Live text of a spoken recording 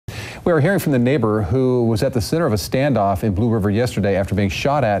We are hearing from the neighbor who was at the center of a standoff in Blue River yesterday after being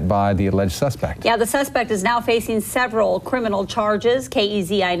shot at by the alleged suspect. Yeah, the suspect is now facing several criminal charges.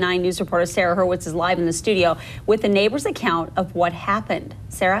 KEZI 9 News reporter Sarah Hurwitz is live in the studio with the neighbor's account of what happened.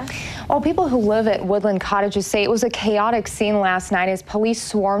 Sarah? Well, people who live at Woodland Cottages say it was a chaotic scene last night as police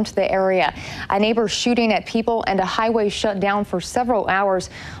swarmed the area. A neighbor shooting at people and a highway shut down for several hours.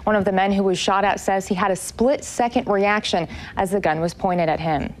 One of the men who was shot at says he had a split-second reaction as the gun was pointed at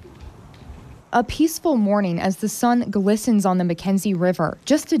him. A peaceful morning as the sun glistens on the McKenzie River,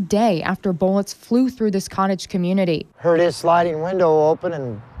 just a day after bullets flew through this cottage community. Heard his sliding window open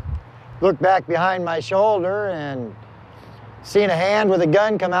and looked back behind my shoulder and seen a hand with a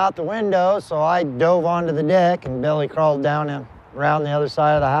gun come out the window, so I dove onto the deck and belly crawled down and around the other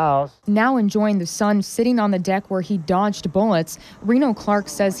side of the house. Now enjoying the sun, sitting on the deck where he dodged bullets, Reno Clark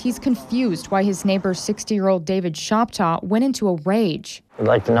says he's confused why his neighbor 60-year-old David Shoptaw went into a rage. I'd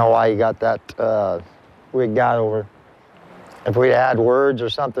like to know why he got that wig got over. If we'd had words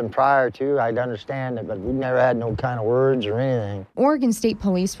or something prior to, I'd understand it, but we never had no kind of words or anything. Oregon State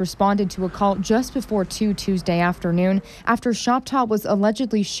Police responded to a call just before 2 Tuesday afternoon after Shoptaw was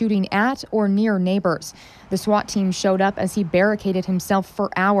allegedly shooting at or near neighbors. The SWAT team showed up as he barricaded himself for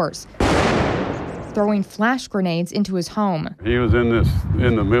hours, throwing flash grenades into his home. He was in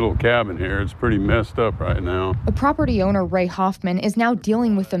the middle cabin here. It's pretty messed up right now. The property owner, Ray Hoffman, is now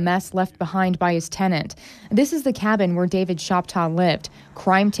dealing with the mess left behind by his tenant. This is the cabin where David Shoptaw lived.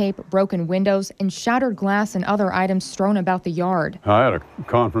 Crime tape, broken windows, and shattered glass and other items strewn about the yard. I had a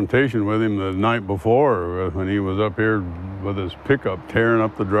confrontation with him the night before when he was up here with his pickup tearing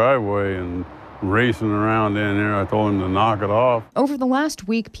up the driveway and racing around in there. I told him to knock it off. Over the last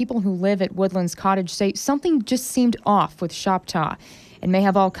week, people who live at Woodlands Cottage say something just seemed off with Shoptaw. It may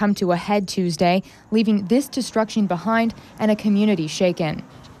have all come to a head Tuesday, leaving this destruction behind and a community shaken.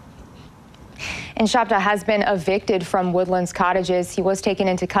 And Shoptaw has been evicted from Woodlands Cottages. He was taken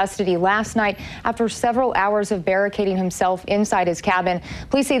into custody last night after several hours of barricading himself inside his cabin.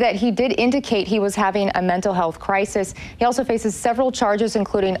 Police say that he did indicate he was having a mental health crisis. He also faces several charges,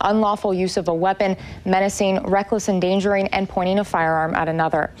 including unlawful use of a weapon, menacing, reckless endangering, and pointing a firearm at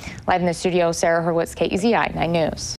another. Live in the studio, Sarah Hurwitz, KEZI 9 News.